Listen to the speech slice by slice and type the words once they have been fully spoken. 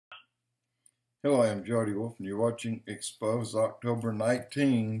Hello, I'm Jody Wolf, and you're watching Expoz October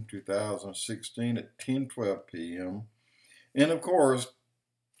 19, 2016 at 10:12 p.m. And of course,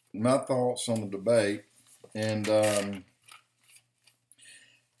 my thoughts on the debate. And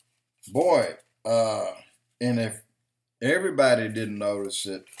boy, and if everybody didn't notice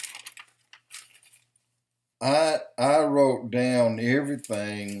it, I wrote down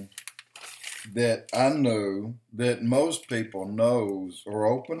everything that I knew that most people knows are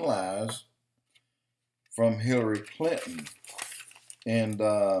open lies from Hillary Clinton. And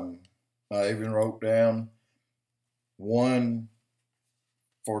I even wrote down one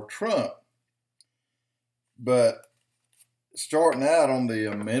for Trump. But starting out on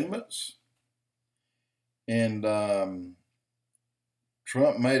the amendments, and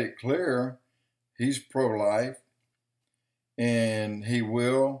Trump made it clear he's pro-life and he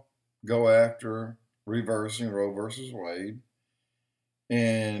will go after reversing Roe versus Wade.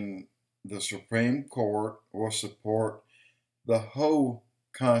 And the Supreme Court will support the whole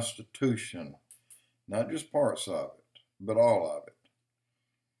Constitution, not just parts of it, but all of it.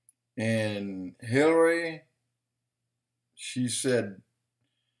 And Hillary, she said,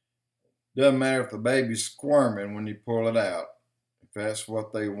 doesn't matter if the baby's squirming when you pull it out. If that's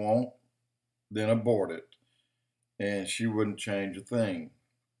what they want, then abort it. And she wouldn't change a thing.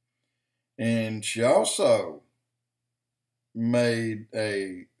 And she also made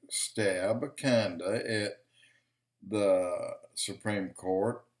a stab, kinda, at the Supreme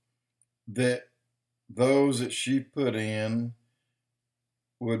Court that those that she put in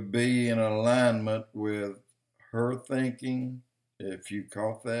would be in alignment with her thinking, if you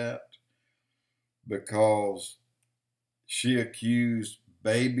caught that, because she accused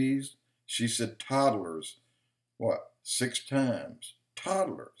babies. She said toddlers, 6 times?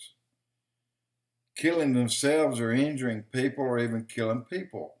 Toddlers. Killing themselves or injuring people or even killing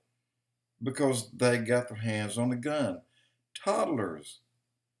people because they got their hands on a gun. Toddlers.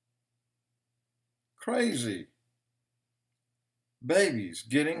 Crazy. Babies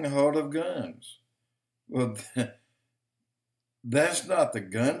getting a hold of guns. Well, that's not the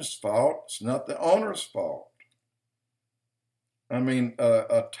gun's fault. It's not the owner's fault. I mean,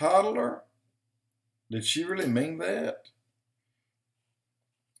 a toddler? Did she really mean that?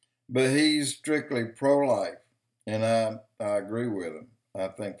 But he's strictly pro-life, and I agree with him. I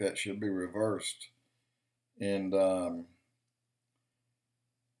think that should be reversed. And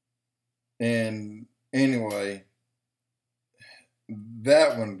anyway,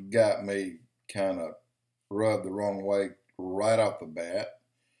 that one got me kind of rubbed the wrong way right off the bat.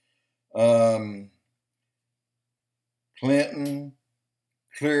 Clinton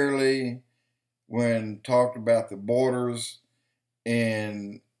clearly, when talked about the borders,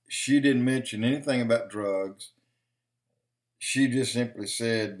 and she didn't mention anything about drugs. She just simply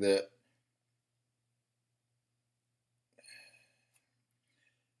said that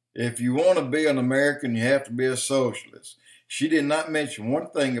if you want to be an American, you have to be a socialist. She did not mention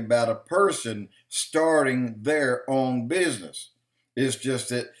one thing about a person starting their own business. It's just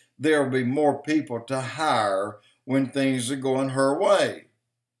that there will be more people to hire when things are going her way.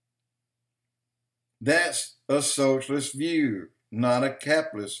 That's a socialist view, not a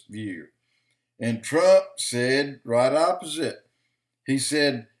capitalist view. And Trump said right opposite. He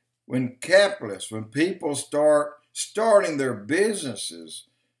said when people starting their businesses,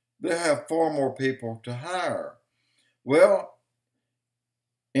 they'll have far more people to hire. Well,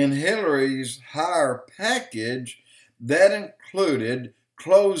 in Hillary's hire package, that included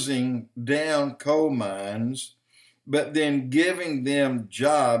closing down coal mines, but then giving them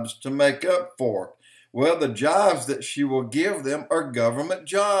jobs to make up for it. Well, the jobs that she will give them are government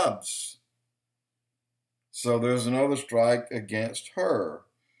jobs. So there's another strike against her.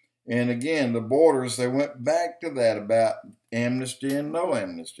 And again, the borders, they went back to that about amnesty and no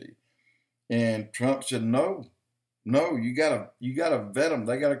amnesty. And Trump said, no, you gotta vet them.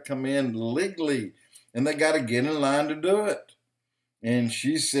 They gotta come in legally, and they gotta get in line to do it. And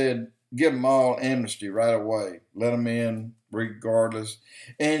she said, give them all amnesty right away. Let them in regardless.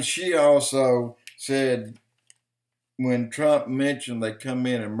 And she also said, when Trump mentioned they come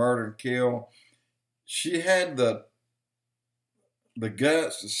in and murder and kill, she had the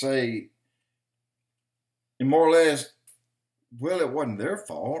guts to say, and more or less, well, it wasn't their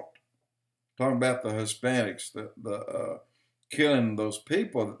fault. Talking about the Hispanics, the killing those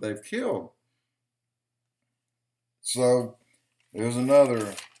people that they've killed. So there's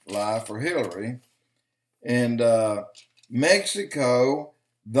another lie for Hillary. And Mexico,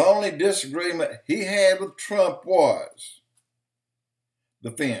 the only disagreement he had with Trump was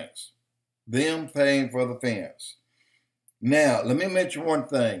the fence, them paying for the fence. Now, let me mention one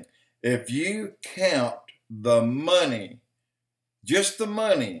thing. if you count the money, just the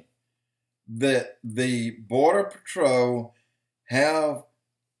money that the Border Patrol have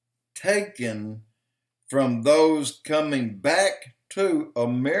taken from those coming back to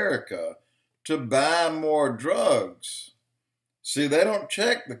America to buy more drugs. See, they don't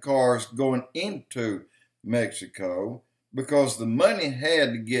check the cars going into Mexico because the money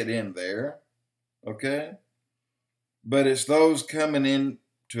had to get in there, okay? But it's those coming in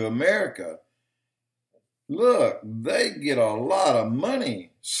to America. Look, they get a lot of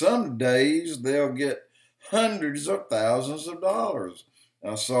money. Some days they'll get hundreds of thousands of dollars.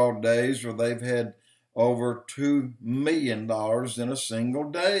 I saw days where they've had over $2 million in a single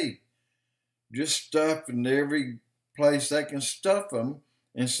day. Just stuffed in every place they can stuff them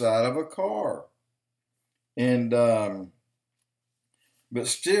inside of a car. And, but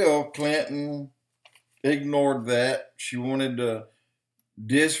still, Clinton ignored that. She wanted to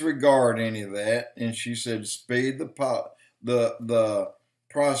disregard any of that, and she said speed the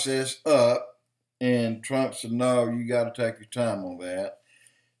process up. And Trump said, no, you got to take your time on that.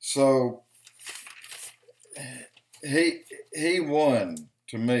 So he won,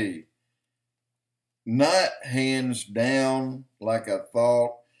 to me. Not hands down like I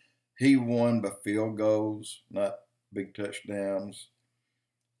thought. He won by field goals, not big touchdowns.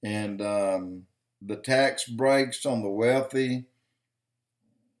 And the tax breaks on the wealthy.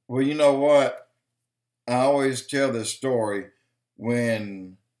 Well, you know what? I always tell this story.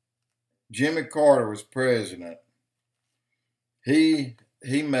 When Jimmy Carter was president, he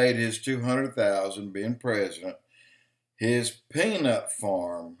made his $200,000 being president. His peanut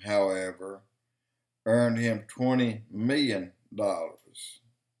farm, however, earned him $20 million.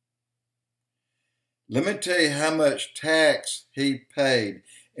 Let me tell you how much tax he paid,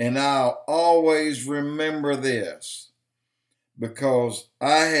 and I'll always remember this because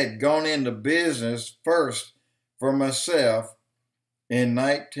I had gone into business first for myself in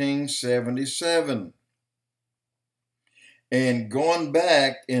 1977. And going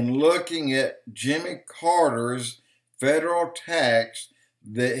back and looking at Jimmy Carter's federal tax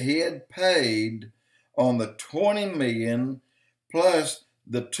that he had paid on the $20 million plus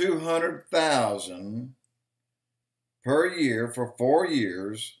the $200,000 per year for 4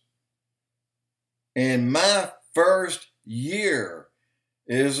 years. And my first year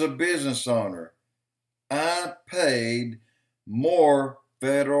as a business owner, I paid more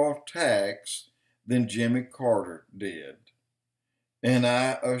federal tax than Jimmy Carter did. And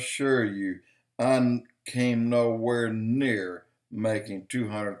I assure you, I came nowhere near making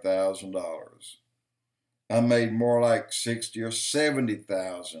 $200,000. I made more like $60,000 or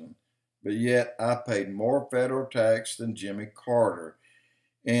 $70,000, but yet I paid more federal tax than Jimmy Carter.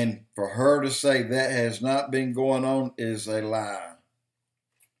 And for her to say that has not been going on is a lie.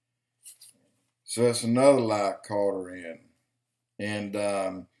 So that's another lie I caught her in. And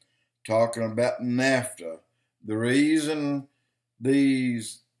talking about NAFTA, the reason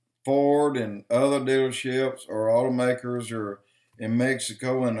these Ford and other dealerships or automakers are in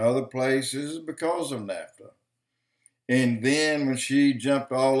Mexico and other places because of NAFTA. And then when she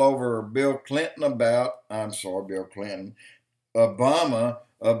jumped all over Bill Clinton Obama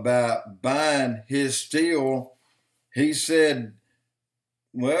about buying his steel, he said,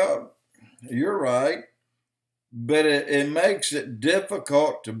 well, you're right, but it makes it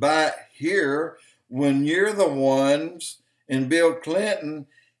difficult to buy it here when you're the ones, and Bill Clinton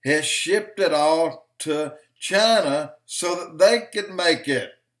has shipped it all to China so that they could make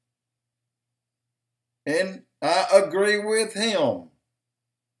it. And I agree with him.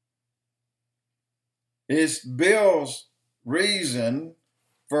 It's Bill's reason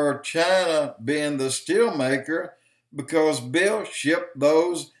for China being the steel maker because Bill shipped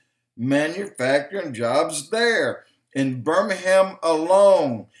those manufacturing jobs there. In Birmingham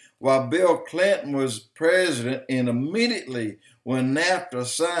alone, while Bill Clinton was president, and immediately when NAFTA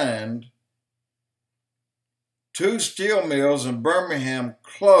signed, 2 steel mills in Birmingham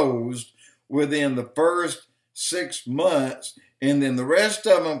closed within the first 6 months, and then the rest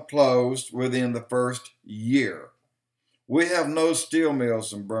of them closed within the first year. We have no steel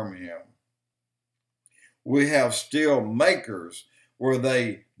mills in Birmingham. We have steel makers where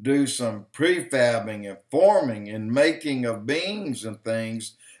they do some prefabbing and forming and making of beams and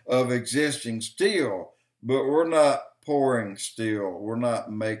things of existing steel, but we're not pouring steel. We're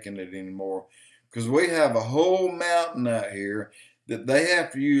not making it anymore because we have a whole mountain out here that they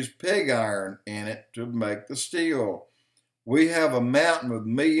have to use pig iron in it to make the steel. We have a mountain with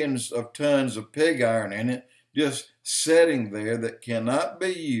millions of tons of pig iron in it just sitting there that cannot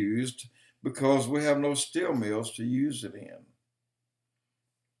be used because we have no steel mills to use it in.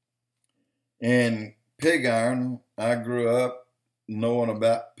 And pig iron, I grew up knowing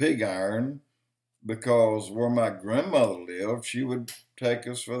about pig iron because where my grandmother lived, she would take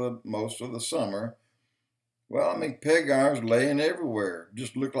us for the most of the summer. Well, I mean, pig iron's laying everywhere.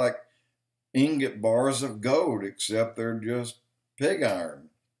 Just look like ingot bars of gold, except they're just pig iron.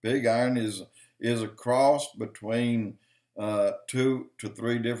 Pig iron is a cross between 2 to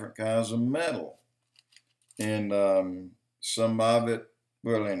 3 different kinds of metal, and some of it.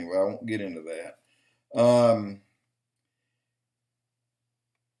 Well, anyway, I won't get into that.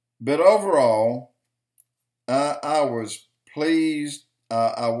 But overall, I was pleased.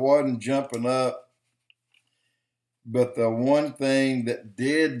 I wasn't jumping up. But the one thing that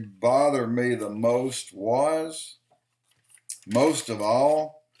did bother me the most of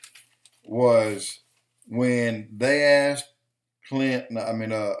all, was when they asked Trump,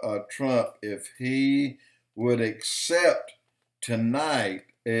 if he would accept tonight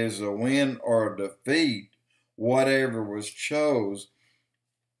as a win or a defeat, whatever was chose.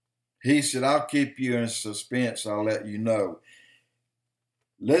 He said, "I'll keep you in suspense. I'll let you know."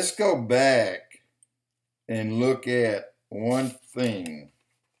 Let's go back and look at one thing,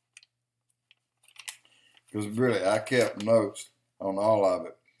 because really I kept notes on all of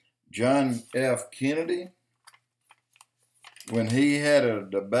it. John F. Kennedy, when he had a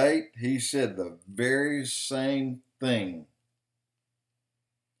debate, he said the very same thing.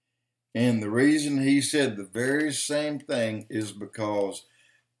 And the reason he said the very same thing is because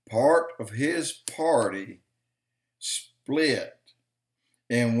part of his party split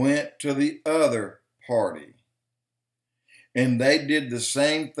and went to the other party. And they did the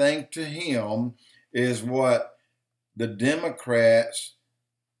same thing to him as what the Democrats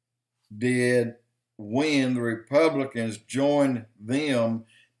did when the Republicans joined them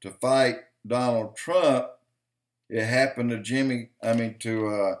to fight Donald Trump. It happened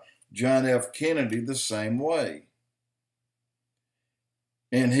to John F. Kennedy the same way.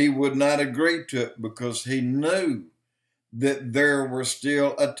 And he would not agree to it because he knew that there were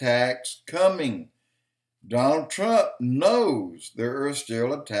still attacks coming. Donald Trump knows there are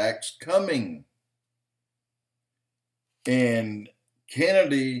still attacks coming. And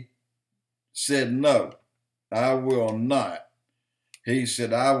Kennedy said, "No, I will not." He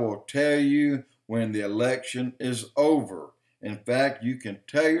said, "I will tell you when the election is over. In fact, you can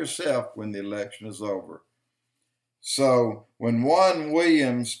tell yourself when the election is over." So when Juan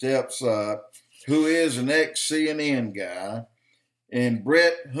Williams steps up, who is an ex-CNN guy, and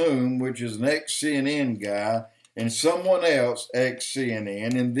Brett Hume, which is an ex-CNN guy, and someone else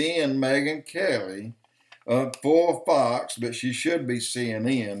ex-CNN, and then Megyn Kelly, for Fox, but she should be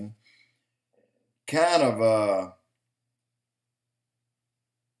CNN, kind of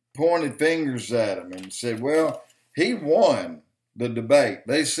pointed fingers at him and said, well, he won the debate.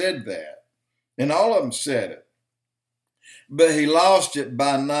 They said that, and all of them said it. But he lost it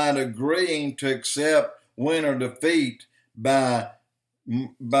by not agreeing to accept win or defeat by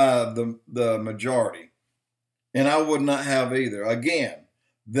the majority. And I would not have either. Again,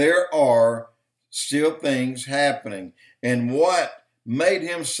 there are still things happening. And what made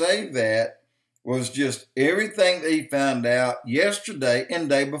him say that was just everything that he found out yesterday and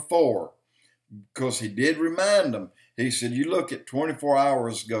day before. Because he did remind them. He said, you look at 24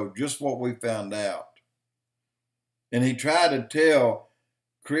 hours ago, just what we found out. And he tried to tell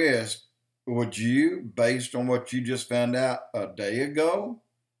Chris, would you, based on what you just found out a day ago?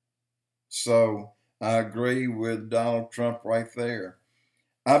 So I agree with Donald Trump right there.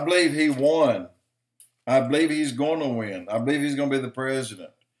 I believe he won. I believe he's going to win. I believe he's going to be the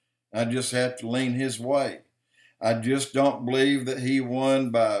president. I just have to lean his way. I just don't believe that he won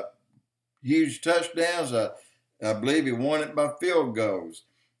by huge touchdowns. I believe he won it by field goals.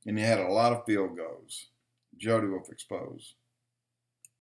 And he had a lot of field goals. Jody will expose.